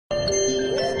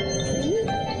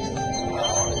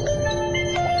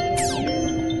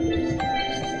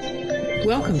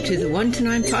Welcome to the 1 to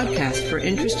 9 podcast for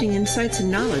interesting insights and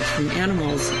knowledge from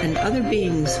animals and other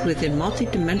beings within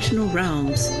multidimensional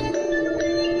realms.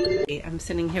 I'm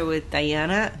sitting here with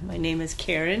Diana. My name is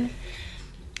Karin,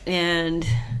 and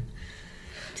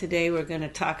today we're going to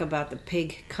talk about the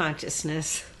pig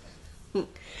consciousness,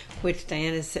 which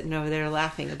Diana's sitting over there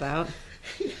laughing about.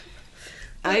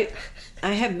 I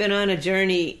have been on a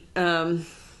journey of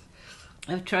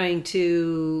trying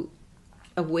to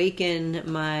awaken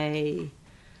my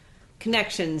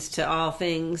connections to all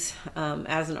things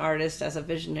as an artist, as a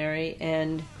visionary.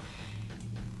 And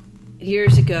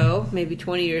years ago, maybe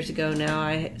 20 years ago now,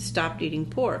 I stopped eating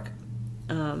pork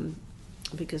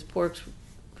because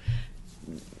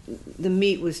the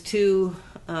meat was too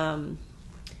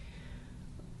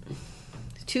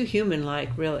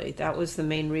human-like, really. That was the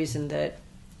main reason, that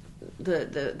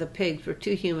the pigs were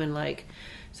too human-like.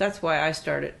 So that's why I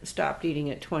stopped eating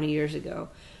it 20 years ago.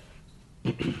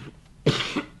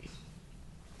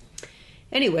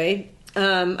 Anyway,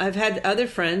 I've had other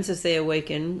friends, as they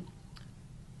awaken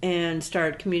and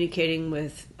start communicating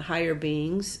with higher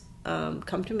beings,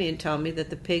 come to me and tell me that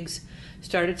the pigs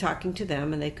started talking to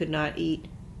them and they could not eat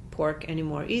pork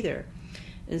anymore either.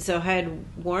 And so I had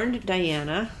warned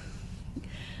Diana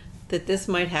that this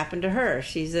might happen to her.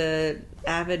 She's an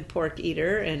avid pork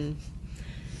eater, and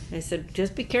I said,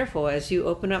 just be careful. As you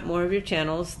open up more of your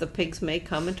channels, the pigs may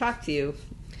come and talk to you.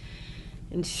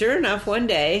 And sure enough, one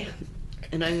day,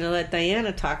 and I'm going to let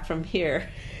Diana talk from here.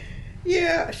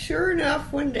 Yeah, sure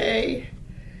enough, one day,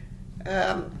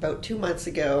 about 2 months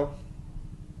ago,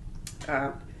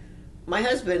 my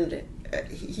husband,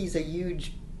 he's a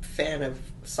huge fan of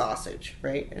sausage,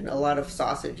 right? And a lot of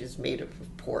sausage is made of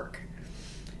pork.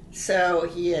 So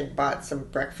he had bought some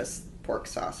breakfast pork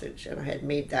sausage, and I had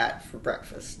made that for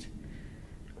breakfast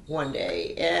one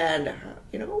day. And,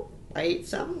 I ate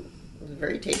some. It was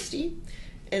very tasty.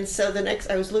 And so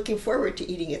I was looking forward to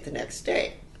eating it the next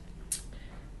day.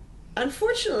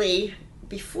 Unfortunately,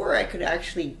 before I could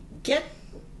actually get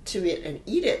to it and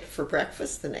eat it for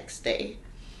breakfast the next day,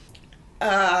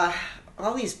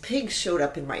 all these pigs showed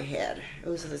up in my head. It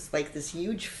was this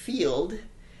huge field.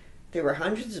 There were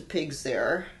hundreds of pigs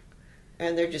there,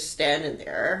 and they're just standing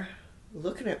there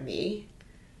looking at me,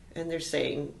 and they're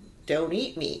saying, "Don't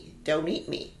eat me, don't eat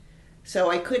me."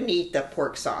 So I couldn't eat the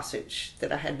pork sausage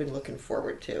that I had been looking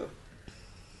forward to.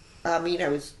 I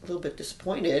was a little bit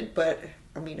disappointed, but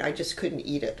I just couldn't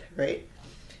eat it, right?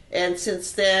 And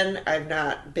since then, I've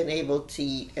not been able to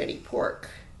eat any pork.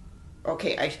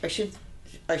 Okay,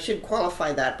 I should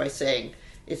qualify that by saying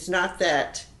it's not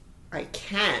that I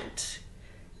can't.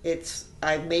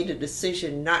 I've made a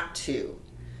decision not to,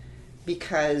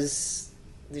 because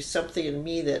there's something in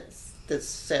me that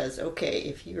says, okay,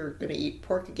 if you're going to eat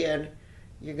pork again,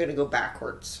 you're going to go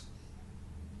backwards.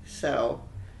 So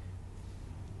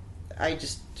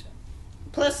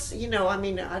plus, I don't know,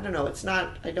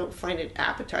 I don't find it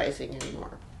appetizing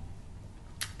anymore.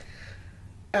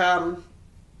 And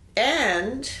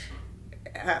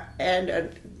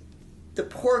the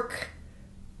pork,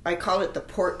 I call it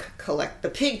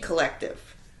the pig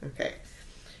collective. Okay.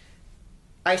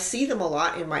 I see them a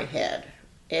lot in my head,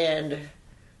 and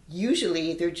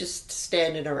usually they're just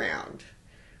standing around.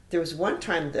 There was one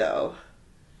time, though,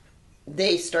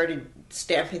 they started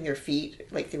stamping their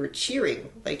feet like they were cheering.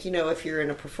 Like, if you're in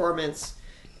a performance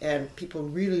and people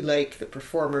really like the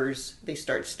performers, they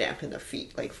start stamping their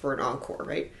feet, like for an encore,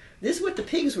 right? This is what the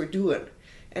pigs were doing.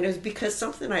 And it was because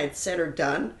something I had said or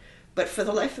done, but for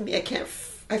the life of me,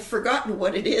 I've forgotten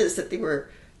what it is that they were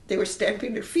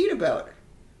stamping their feet about.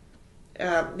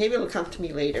 Maybe it'll come to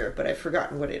me later, but I've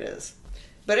forgotten what it is.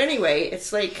 But anyway,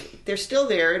 it's like they're still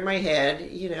there in my head,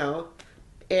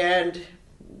 and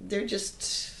they're just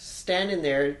standing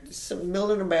there,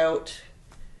 milling about.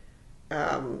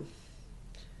 I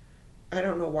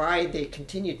don't know why they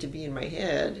continue to be in my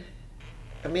head.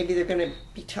 Or maybe they're going to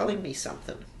be telling me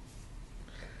something.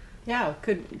 Yeah,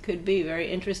 could be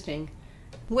very interesting.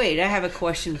 Wait, I have a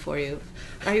question for you.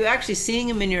 Are you actually seeing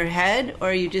them in your head, or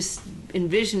are you just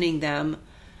envisioning them?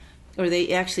 Or are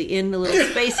they actually in the little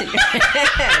space in your head?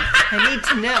 I need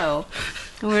to know.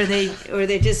 Or are they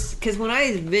just, because when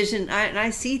I envision, I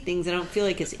see things, I don't feel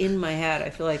like it's in my head. I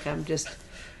feel like I'm just,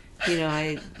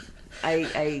 I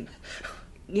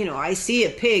see a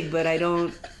pig, but I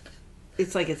don't,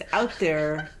 it's like it's out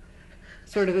there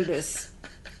sort of in this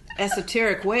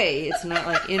esoteric way. It's not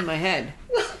like in my head.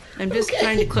 I'm just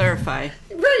trying to clarify.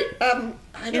 Right.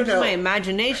 I don't know. My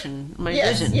imagination, my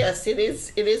vision. Yes, it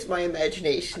is my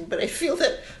imagination, but I feel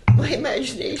that my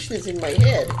imagination is in my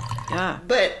head. Yeah.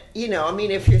 But,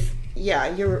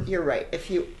 if you're right. If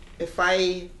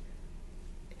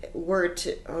were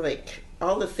to, like,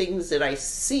 all the things that I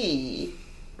see,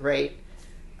 right,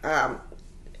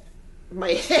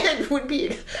 my head would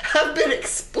have been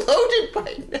exploded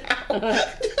by now,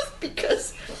 just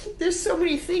because there's so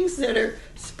many things that are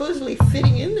supposedly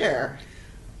fitting in there.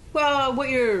 Well, what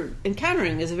you're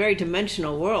encountering is a very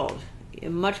dimensional world,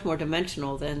 much more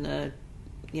dimensional than the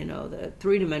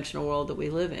three-dimensional world that we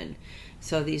live in.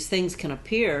 So these things can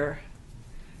appear,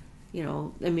 in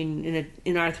our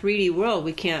 3D world,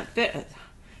 we can't fit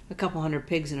a couple hundred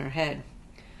pigs in our head.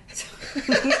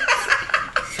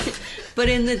 But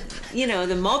in the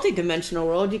multi-dimensional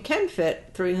world, you can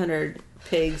fit 300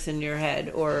 pigs in your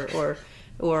head or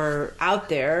out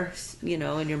there,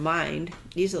 in your mind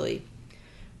easily.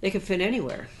 They could fit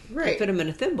anywhere. Right. You could fit them in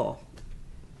a thimble.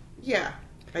 Yeah,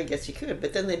 I guess you could,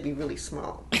 but then they'd be really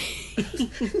small.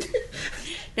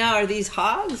 Now, are these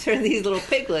hogs or are these little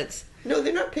piglets? No,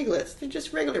 they're not piglets. They're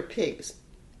just regular pigs.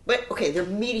 But okay, they're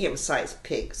medium-sized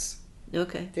pigs.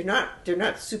 Okay. They're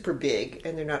not super big,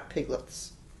 and they're not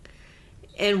piglets.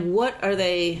 And what are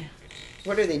they?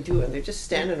 What are they doing? They're just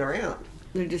standing around.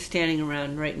 They're just standing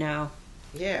around right now.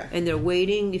 Yeah. And they're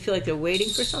waiting. You feel like they're waiting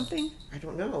for something? I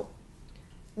don't know.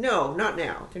 No, not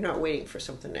now. They're not waiting for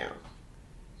something now.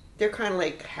 They're kind of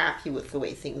like happy with the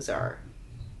way things are.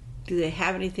 Do they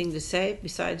have anything to say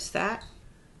besides that?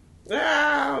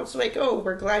 It's like, oh,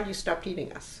 we're glad you stopped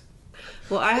eating us.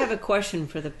 Well, I have a question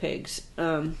for the pigs.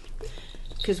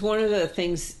 Because one of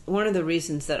the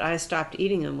reasons that I stopped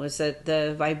eating them was that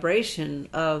the vibration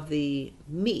of the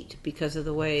meat, because of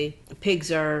the way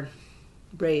pigs are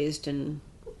raised and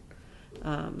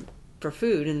for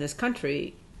food in this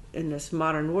country, in this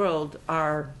modern world,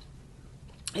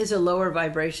 is a lower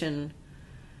vibration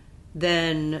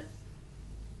than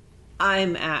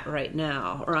I'm at right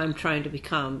now, or I'm trying to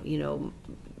become.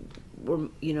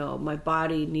 My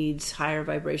body needs higher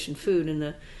vibration food, and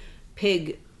the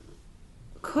pig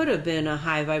could have been a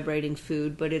high vibrating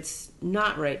food, but it's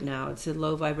not right now. It's a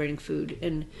low vibrating food.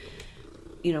 And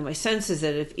my sense is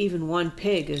that if even one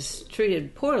pig is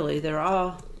treated poorly, they're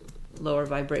all lower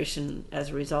vibration as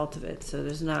a result of it. So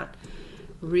there's not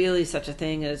really such a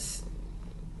thing as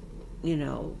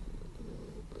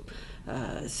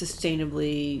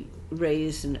sustainably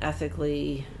raised and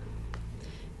ethically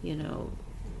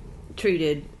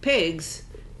treated pigs.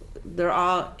 They're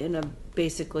all in a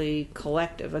basically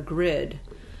collective, a grid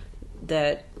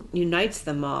that unites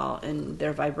them all and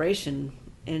their vibration.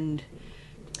 And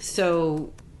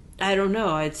so I don't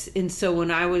know, so when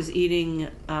I was eating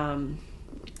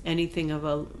anything of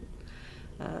a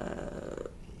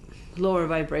lower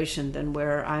vibration than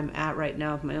where I'm at right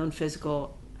now with my own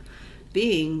physical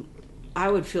being, I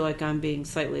would feel like I'm being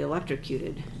slightly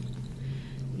electrocuted,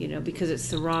 because it's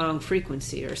the wrong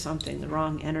frequency or something, the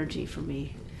wrong energy for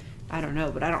me. I don't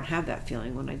know, but I don't have that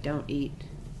feeling when I don't eat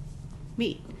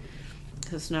meat.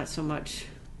 Because it's not so much.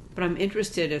 But I'm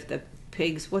interested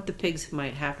what the pigs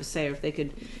might have to say, or if they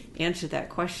could answer that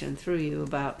question through you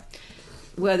about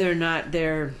whether or not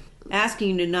they're asking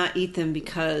you to not eat them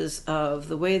because of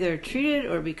the way they're treated,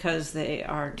 or because they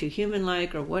are too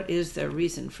human-like, or what is their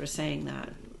reason for saying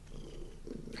that?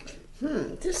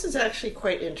 This is actually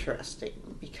quite interesting,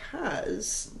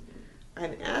 because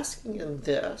I'm asking them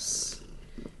this,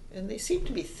 and they seem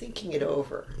to be thinking it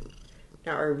over.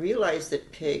 Now, I realize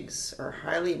that pigs are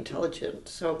highly intelligent,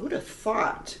 so I would have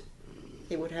thought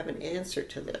they would have an answer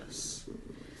to this.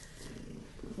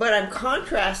 But I'm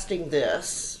contrasting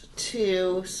this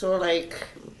to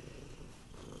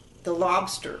the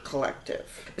Lobster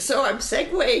Collective. So I'm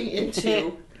segueing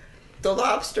into the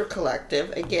Lobster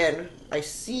Collective. Again, I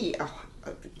see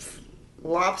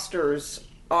lobsters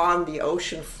on the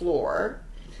ocean floor,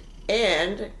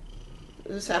 and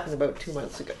this happened about 2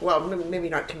 months ago. Well, maybe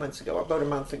not 2 months ago, about a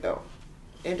month ago,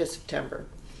 end of September.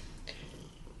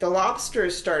 The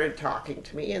lobsters started talking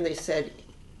to me, and they said,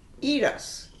 eat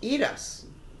us, eat us.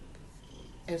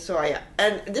 And so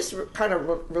and this kind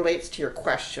of relates to your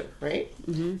question, right?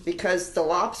 Mm-hmm. Because the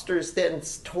lobsters then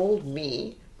told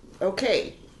me,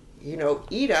 okay,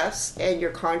 eat us and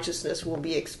your consciousness will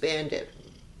be expanded.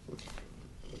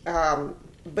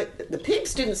 But the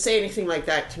pigs didn't say anything like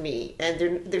that to me,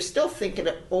 and they're still thinking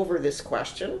over this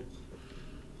question.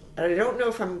 And I don't know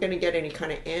if I'm going to get any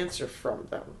kind of answer from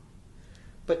them.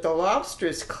 But the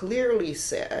lobsters clearly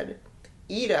said,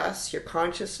 eat us, your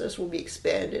consciousness will be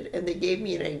expanded. And they gave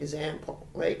me an example.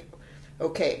 Like,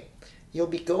 okay, you'll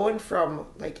be going from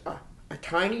a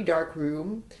tiny dark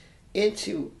room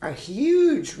into a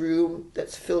huge room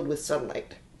that's filled with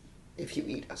sunlight if you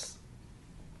eat us.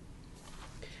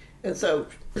 And so,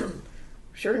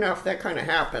 sure enough, that kind of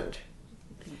happened.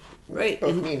 Right.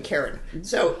 Both me and Karin.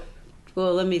 So,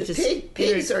 Well, let me The just...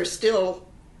 pigs are still...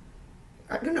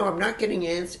 I don't know, I'm not getting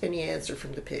any answer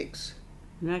from the pigs.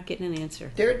 I'm not getting an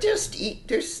answer. They're just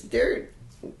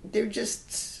they're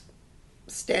just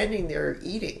standing there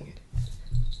eating.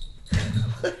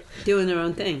 Doing their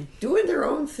own thing. Doing their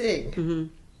own thing.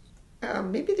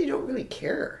 Mm-hmm. Maybe they don't really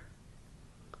care.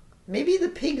 Maybe the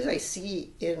pigs I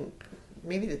see,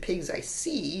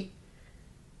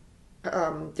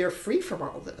 they're free from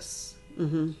all this.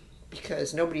 Mm-hmm.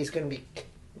 Because nobody's going to be,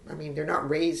 they're not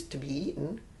raised to be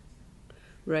eaten.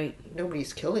 Right.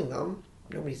 Nobody's killing them.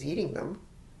 Nobody's eating them.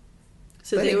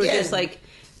 So but they were just like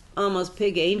almost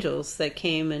pig angels that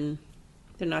came, and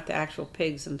they're not the actual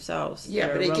pigs themselves. Yeah,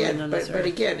 but again,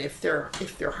 if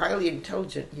they're highly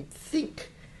intelligent, you'd think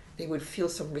they would feel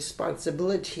some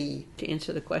responsibility to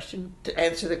answer the question.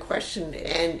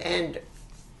 And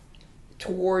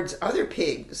towards other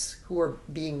pigs who are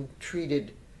being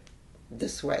treated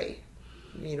this way,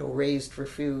 raised for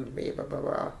food, blah blah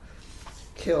blah,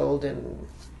 killed, and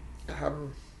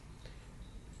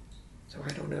so I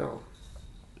don't know.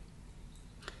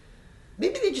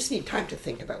 Maybe they just need time to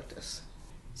think about this.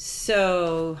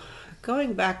 So,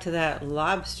 going back to that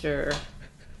lobster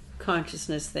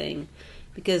consciousness thing,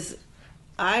 because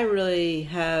I really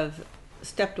have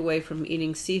stepped away from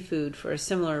eating seafood for a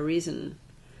similar reason,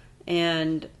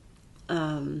 and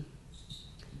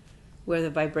where the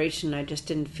vibration I just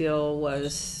didn't feel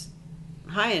was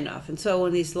high enough. And so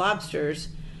when these lobsters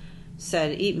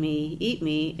said, eat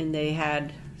me, and they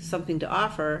had something to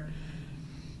offer,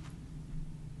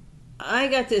 I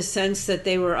got this sense that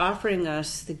they were offering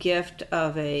us the gift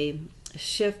of a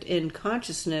shift in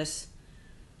consciousness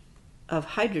of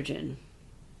hydrogen.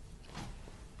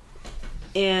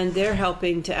 And they're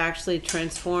helping to actually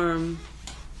transform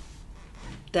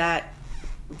that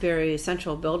very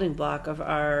essential building block of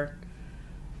our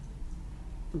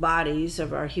bodies,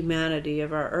 of our humanity,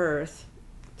 of our earth,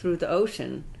 through the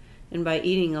ocean. And by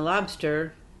eating a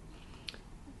lobster,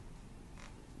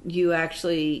 you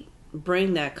actually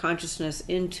bring that consciousness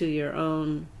into your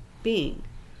own being,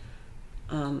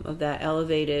 of that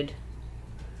elevated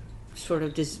sort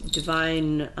of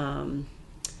divine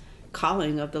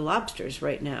calling of the lobsters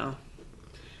right now.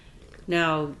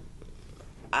 Now,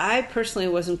 I personally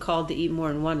wasn't called to eat more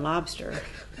than one lobster.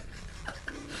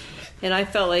 And I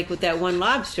felt like with that one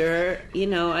lobster,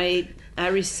 I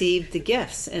received the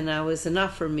gifts, and that was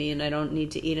enough for me, and I don't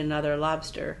need to eat another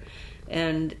lobster.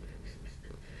 And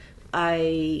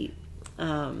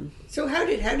So how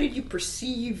did you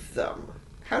perceive them?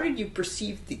 How did you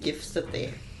perceive the gifts that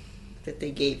they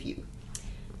gave you?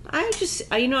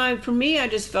 For me, I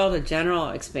just felt a general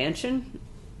expansion,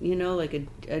 like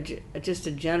just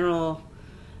a general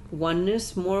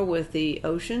oneness more with the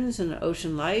oceans and the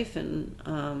ocean life,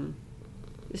 and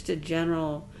just a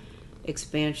general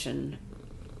expansion.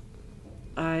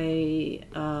 I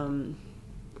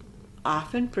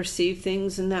often perceive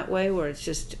things in that way, where it's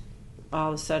just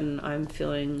all of a sudden I'm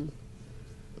feeling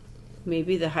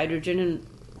maybe the hydrogen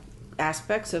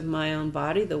aspects of my own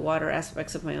body, the water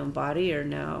aspects of my own body are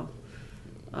now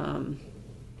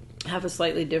have a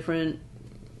slightly different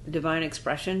divine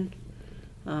expression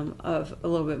of a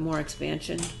little bit more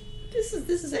expansion. This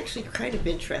is actually kind of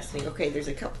interesting. Okay, there's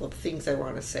a couple of things I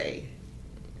want to say,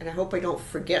 and I hope I don't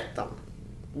forget them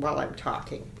while I'm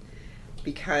talking,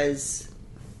 because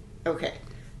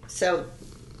so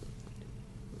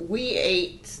we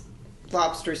ate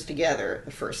lobsters together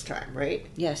the first time, right?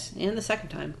 Yes, and the second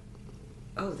time.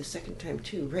 Oh, the second time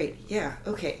too, right? Yeah.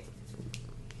 Okay.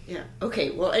 Yeah. Okay.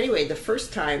 Well, anyway, the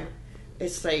first time,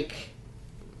 it's like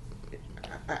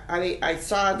I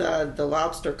saw the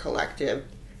Lobster Collective,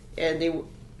 and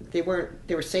they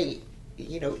were saying,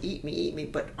 eat me,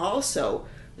 but also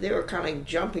they were kind of like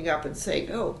jumping up and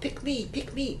saying, oh, pick me,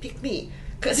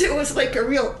 because it was like a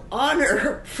real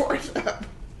honor for them.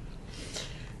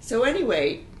 So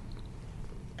anyway,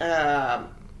 the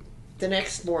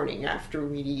next morning after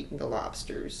we'd eaten the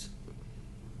lobsters,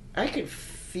 I could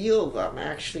feel them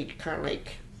actually kind of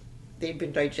like they'd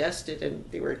been digested, and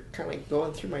they were kind of like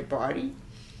going through my body.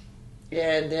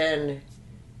 And then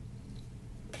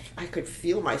I could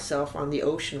feel myself on the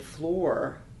ocean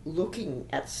floor looking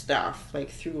at stuff like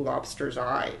through lobsters'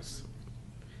 eyes.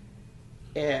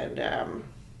 And I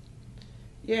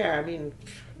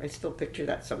still picture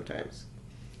that sometimes.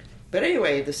 But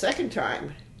anyway, the second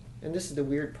time, and this is the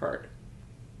weird part,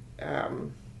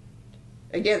 again,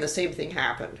 the same thing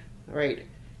happened, right?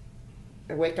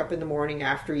 I wake up in the morning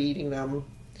after eating them,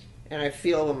 and I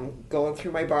feel them going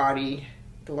through my body,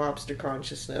 the lobster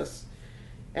consciousness,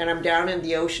 and I'm down in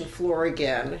the ocean floor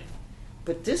again,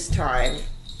 but this time,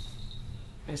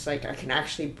 it's like I can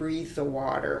actually breathe the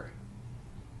water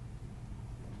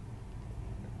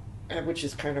which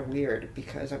is kind of weird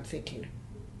because I'm thinking,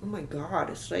 oh my God,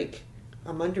 it's like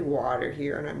I'm underwater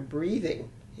here and I'm breathing,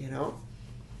 you know?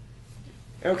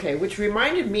 Okay, which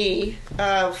reminded me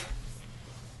of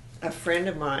a friend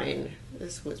of mine,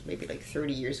 this was maybe like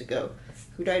 30 years ago,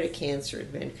 who died of cancer in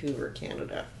Vancouver,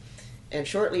 Canada. And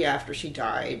shortly after she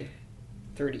died,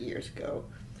 30 years ago,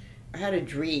 I had a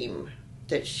dream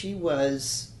that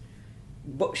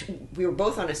we were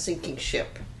both on a sinking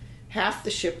ship. Half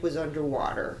the ship was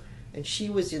underwater, and she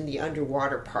was in the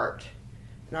underwater part,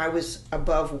 and I was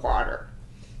above water.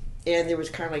 And there was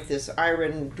kind of like this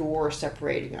iron door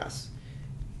separating us.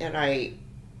 And I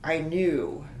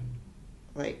knew,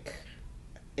 like,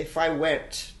 if I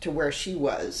went to where she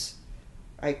was,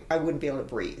 I wouldn't be able to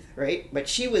breathe, right? But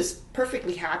she was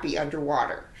perfectly happy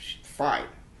underwater. Fine.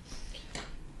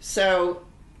 So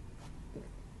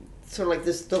like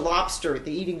this, the lobster,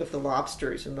 the eating of the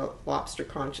lobsters and the lobster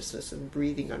consciousness and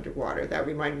breathing underwater, that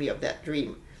reminded me of that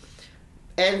dream.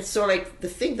 And so, like, the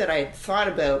thing that I had thought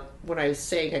about when I was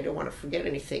saying I don't want to forget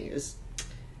anything is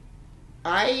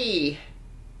I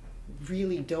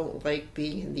really don't like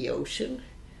being in the ocean.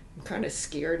 I'm kind of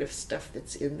scared of stuff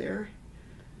that's in there.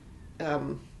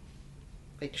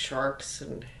 Like sharks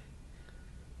and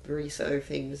various other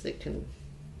things that can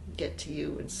get to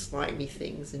you, and slimy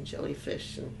things and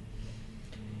jellyfish. And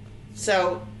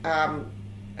so I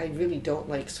really don't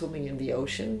like swimming in the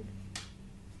ocean.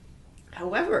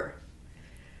 However,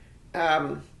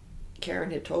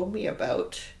 Karin had told me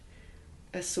about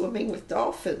a swimming with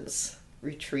dolphins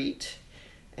retreat,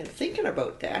 and thinking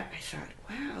about that, I thought,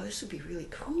 wow, this would be really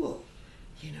cool,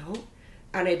 you know?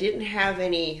 And I didn't have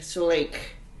any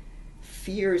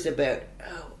fears about,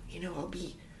 oh, you know,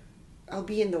 I'll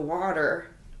be in the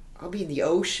water, I'll be in the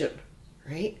ocean,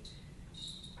 right?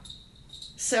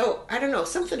 So I don't know,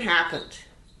 something happened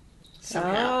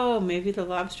somehow. Oh, maybe the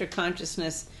lobster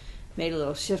consciousness made a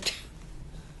little shift.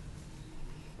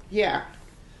 Yeah.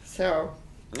 So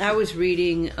I was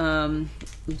reading a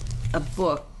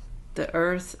book, The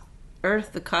Earth,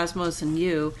 the Cosmos, and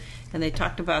You, and they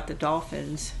talked about the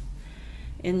dolphins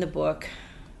in the book.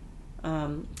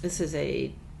 This is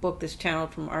a book that's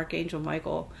channeled from Archangel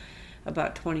Michael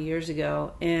about 20 years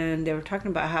ago, and they were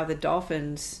talking about how the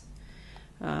dolphins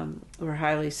were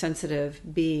highly sensitive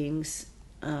beings,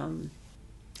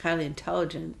 highly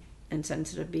intelligent and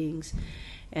sensitive beings,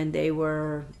 and they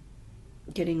were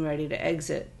getting ready to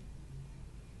exit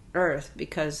Earth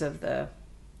because of the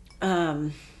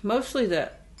mostly the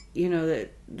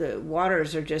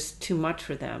waters are just too much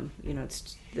for them. You know,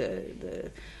 it's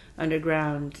the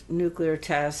underground nuclear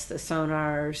tests, the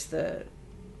sonars, the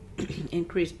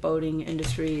increased boating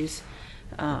industries,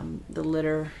 the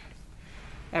litter,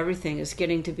 everything is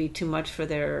getting to be too much for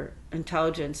their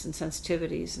intelligence and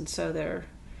sensitivities, and so they're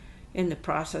in the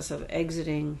process of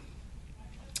exiting,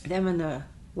 them and the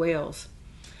whales.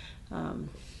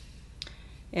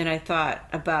 And I thought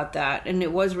about that, and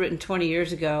it was written 20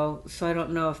 years ago, so I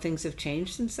don't know if things have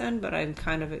changed since then, but I'm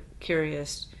kind of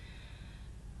curious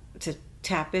to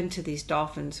tap into these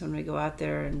dolphins when we go out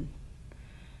there and,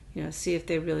 you know, see if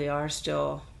they really are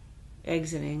still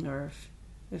exiting, or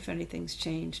if anything's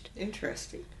changed.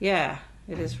 Interesting. Yeah,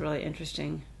 it is really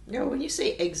interesting. Now, when you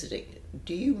say exiting,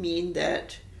 do you mean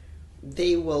that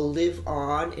they will live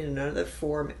on in another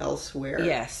form elsewhere?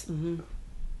 Yes. Mm-hmm.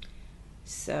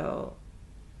 So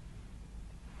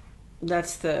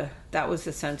that was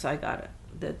the sense I got,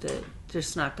 that they're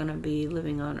just not going to be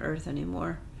living on Earth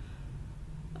anymore.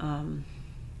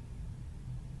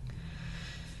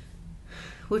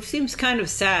 Which seems kind of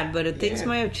sad, but things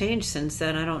might have changed since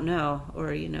then. I don't know,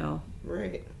 or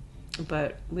right.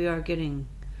 But we are getting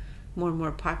more and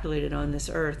more populated on this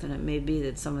Earth, and it may be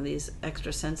that some of these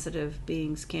extra sensitive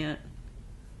beings can't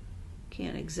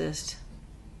exist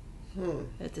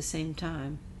at the same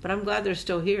time. But I'm glad they're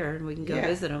still here, and we can go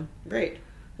visit them. Right.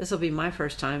 This will be my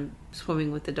first time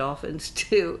swimming with the dolphins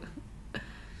too.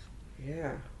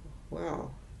 Yeah.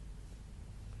 Wow.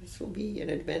 This will be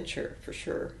an adventure for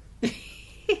sure.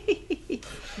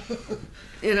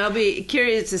 And I'll be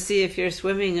curious to see if you're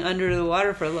swimming under the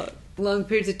water for long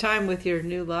periods of time with your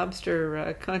new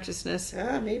lobster consciousness.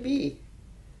 Maybe.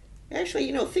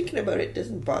 Actually, thinking about it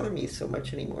doesn't bother me so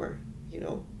much anymore,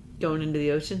 Going into the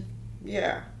ocean?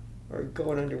 Yeah. Or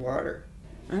going underwater.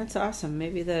 That's awesome.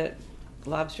 Maybe the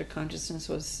lobster consciousness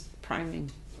was priming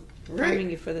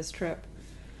you for this trip.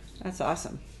 That's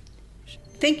awesome.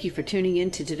 Thank you for tuning in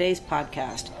to today's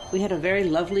podcast. We had a very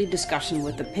lovely discussion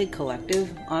with the Pig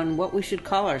Collective on what we should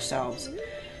call ourselves.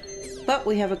 But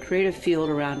we have a creative field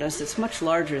around us that's much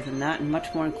larger than that and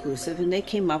much more inclusive, and they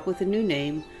came up with a new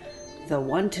name, the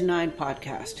 1 to 9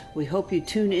 podcast. We hope you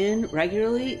tune in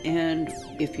regularly, and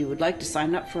if you would like to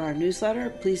sign up for our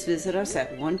newsletter, please visit us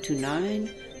at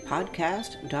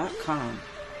 1to9podcast.com.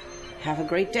 Have a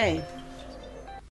great day.